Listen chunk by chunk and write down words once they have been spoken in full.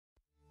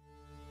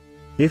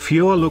If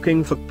you're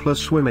looking for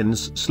Qplus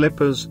women's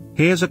slippers,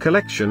 here's a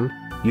collection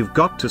you've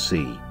got to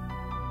see.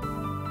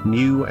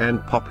 New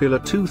and popular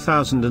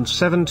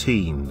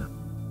 2017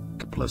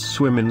 Qplus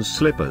women's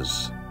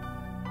slippers.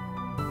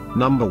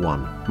 Number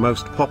 1,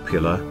 most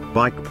popular,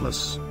 by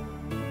Qplus.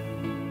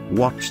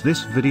 Watch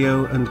this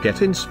video and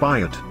get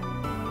inspired.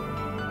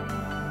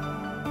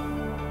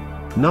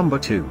 Number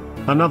 2,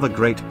 another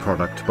great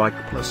product by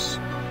Qplus.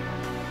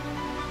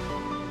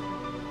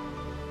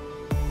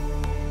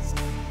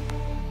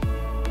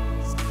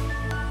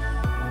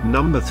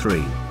 Number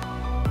 3.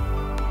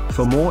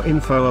 For more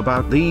info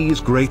about these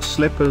great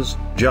slippers,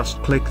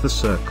 just click the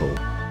circle.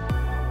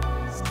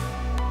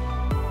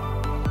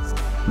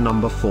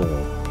 Number 4.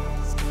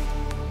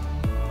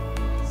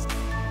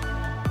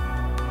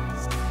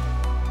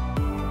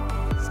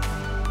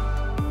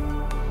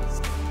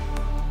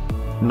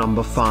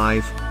 Number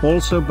 5,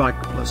 also by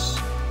Qplus.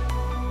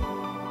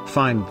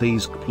 Find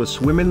these Qplus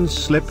women's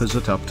slippers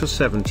at up to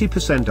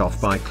 70% off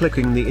by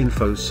clicking the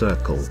info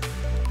circle.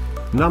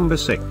 Number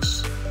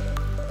 6.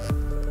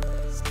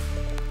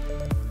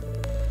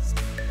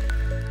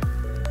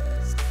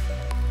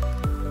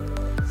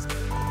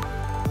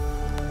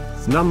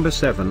 Number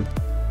 7.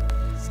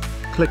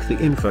 Click the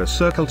info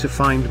circle to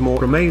find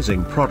more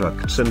amazing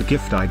products and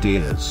gift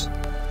ideas.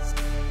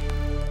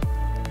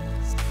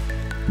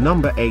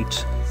 Number 8.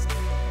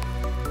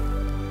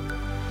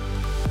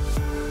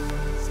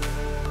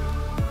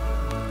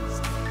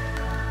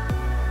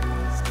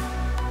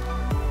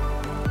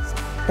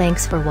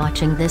 Thanks for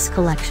watching this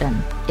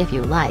collection. If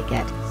you like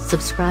it,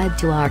 subscribe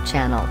to our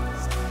channel.